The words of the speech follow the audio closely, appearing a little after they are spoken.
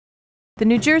The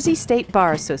New Jersey State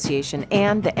Bar Association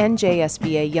and the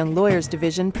NJSBA Young Lawyers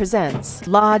Division presents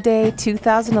Law Day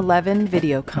 2011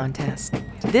 Video Contest.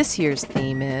 This year's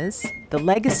theme is The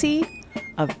Legacy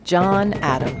of John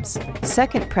Adams,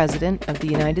 2nd President of the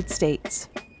United States.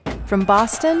 From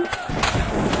Boston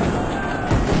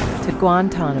to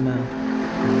Guantanamo.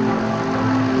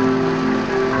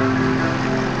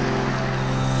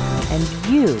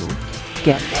 And you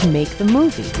get to make the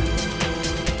movie.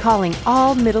 Calling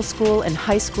all middle school and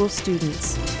high school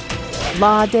students.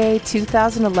 Law Day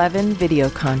 2011 Video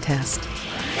Contest.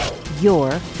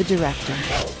 You're the director.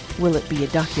 Will it be a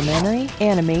documentary,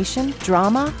 animation,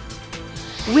 drama?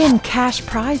 Win cash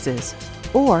prizes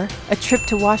or a trip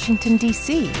to Washington,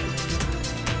 D.C.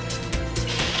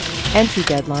 Entry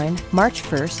deadline, March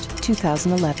 1st,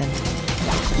 2011.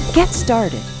 Get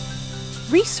started.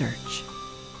 Research.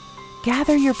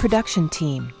 Gather your production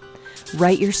team.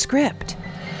 Write your script.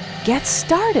 Get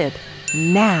started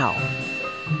now.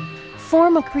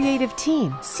 Form a creative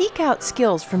team. Seek out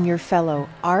skills from your fellow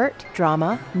art,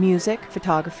 drama, music,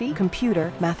 photography,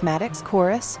 computer, mathematics,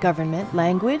 chorus, government,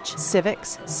 language,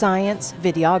 civics, science,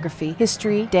 videography,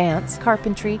 history, dance,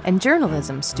 carpentry, and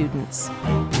journalism students.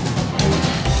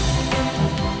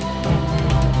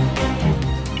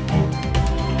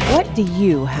 What do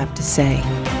you have to say?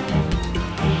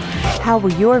 How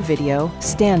will your video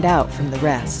stand out from the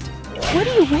rest? What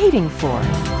are you waiting for?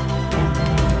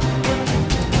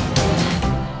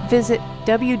 Visit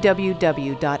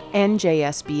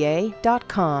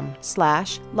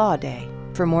www.njsba.com/lawday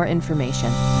for more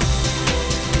information.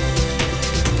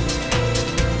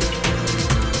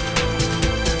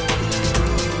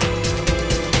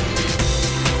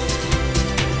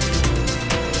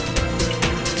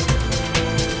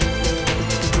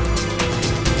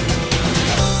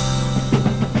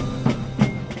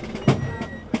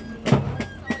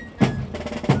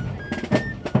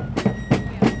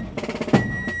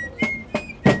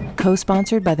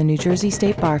 Co-sponsored by the New Jersey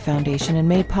State Bar Foundation and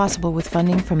made possible with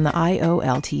funding from the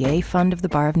IOLTA Fund of the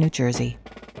Bar of New Jersey.